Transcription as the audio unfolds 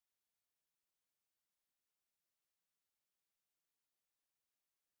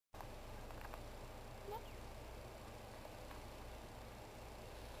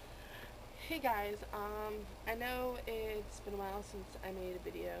Hey guys, I know it's been a while since I made a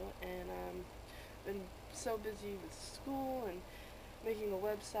video, and been so busy with school and making a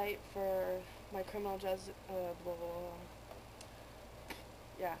website for my criminal justice. Blah, blah, blah.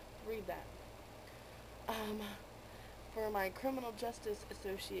 Yeah, read that. Um, for my criminal justice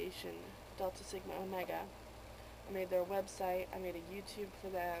association, Delta Sigma Omega. I made their website. I made a YouTube for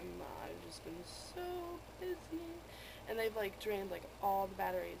them. I've just been so busy, and they've like drained like all the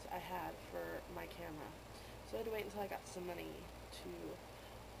batteries I had for my camera. So I had to wait until I got some money to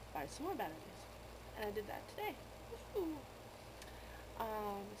buy some more batteries, and I did that today. Woo-hoo.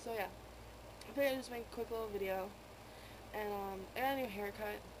 So yeah, I figured I'd just make a quick little video, and I got a new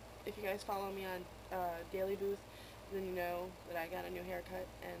haircut. If you guys follow me on Daily Booth, then you know that I got a new haircut,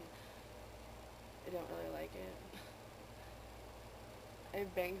 and I don't really like it. I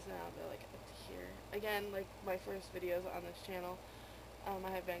have bangs now, they're like up to here. Again, like my first videos on this channel,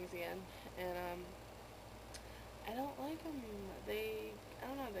 I have bangs again, and I don't like them. I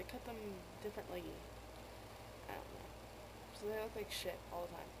don't know, they cut them differently. I don't know. So they look like shit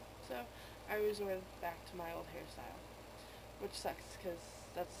all the time. So I resorted back to my old hairstyle, which sucks because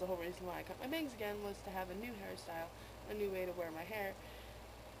that's the whole reason why I cut my bangs again, was to have a new hairstyle, a new way to wear my hair,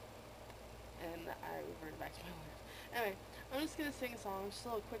 and I reverted back to my old hair. Anyway, I'm just gonna sing a song, just a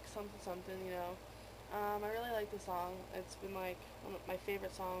little quick something something, you know. I really like the song. It's been like one of my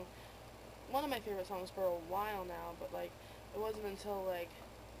favorite songs for a while now, but like it wasn't until like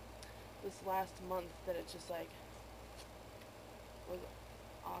this last month that it just like was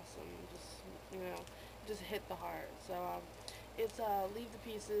awesome. Just, you know, just hit the heart. So it's Leave the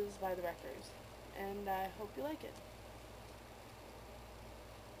Pieces by the Wreckers, and I hope you like it.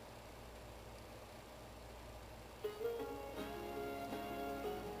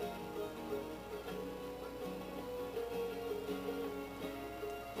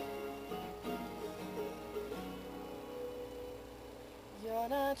 You're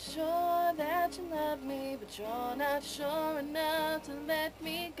not sure that you love me, but you're not sure enough to let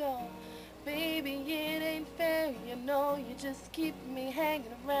me go. Baby, it ain't fair, you know you just keep me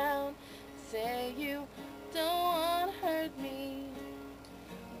hanging around. Say you don't wanna hurt me,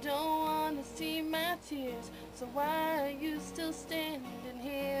 don't wanna see my tears, so why are you still standing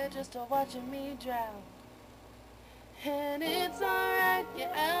here just watching me drown? And it's alright,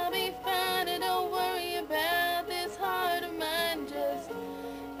 yeah, I'll be fine, and don't worry about this heart of mine. Just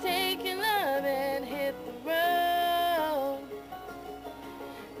take your love and hit the road.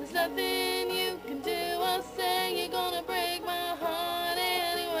 There's nothing you can do or say, you're gonna break my heart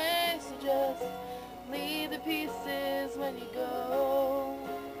anyway. So just leave the pieces when you go.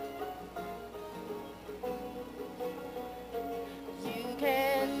 You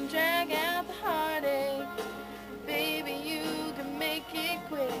can drag out the heartache, baby, you can make it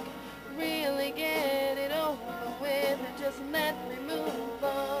quick. Really get it over with and just let me move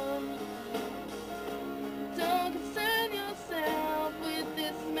on. Don't concern yourself with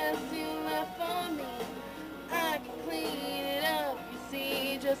this mess you left for me. I can clean it up, you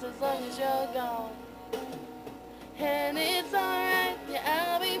see, just as long as you're gone. And it's alright, yeah,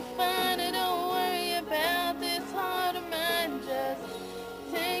 I'll be fine, and don't worry about this heart of mine. Just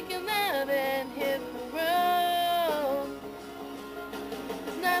take your love and hit the road.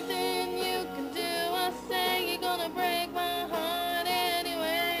 There's nothing you can do or say, you're gonna break my heart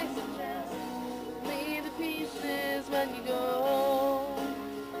anyway. So just leave the pieces when you go.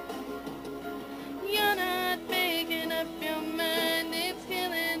 You're not making up your mind, it's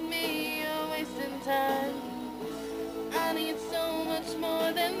killing me, you're wasting time. I need so much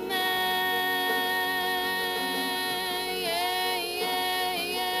more than that. Yeah, yeah,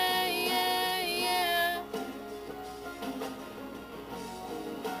 yeah, yeah, yeah.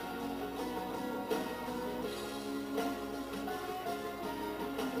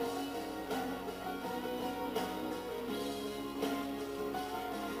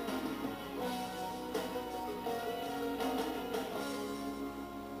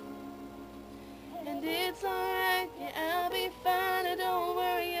 And it's alright, yeah, I'll be fine, and don't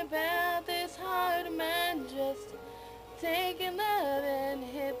worry about this heart of mine. Just take your love and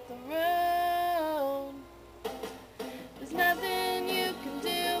hit the road. There's nothing you can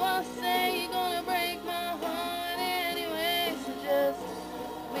do or say, you're gonna break my heart anyway. So just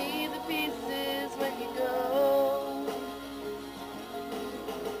leave the pieces when you go.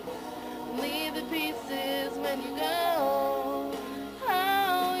 Leave the pieces when you go.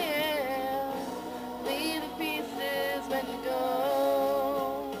 Oh yeah, leave the pieces when you go.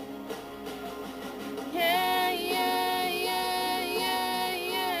 Yeah, yeah, yeah,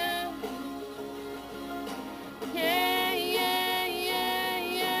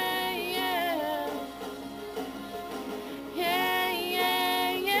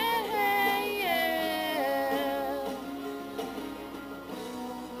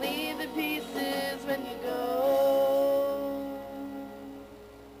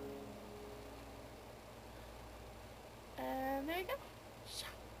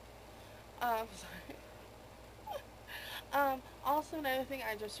 Sorry. Also another thing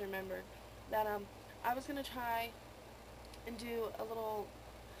I just remembered, that, I was gonna try and do a little,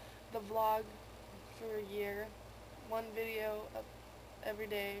 the vlog for a year. One video of every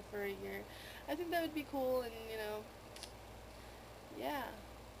day for a year. I think that would be cool, and, yeah.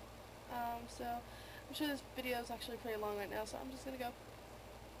 So, I'm sure this video is actually pretty long right now, so I'm just gonna go.